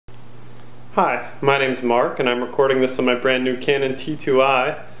Hi, my name's Mark and I'm recording this on my brand new Canon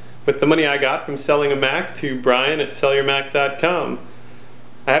T2i with the money I got from selling a Mac to Brian at sellyourmac.com.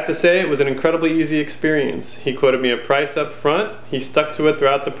 I have to say it was an incredibly easy experience. He quoted me a price up front, he stuck to it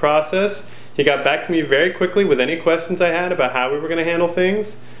throughout the process, he got back to me very quickly with any questions I had about how we were going to handle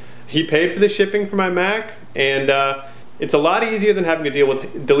things. He paid for the shipping for my Mac, and it's a lot easier than having to deal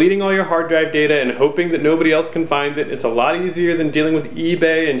with deleting all your hard drive data and hoping that nobody else can find it. It's a lot easier than dealing with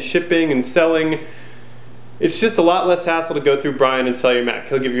eBay and shipping and selling. It's just a lot less hassle to go through Brian and Sell Your Mac.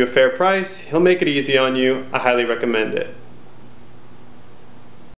 He'll give you a fair price, he'll make it easy on you. I highly recommend it.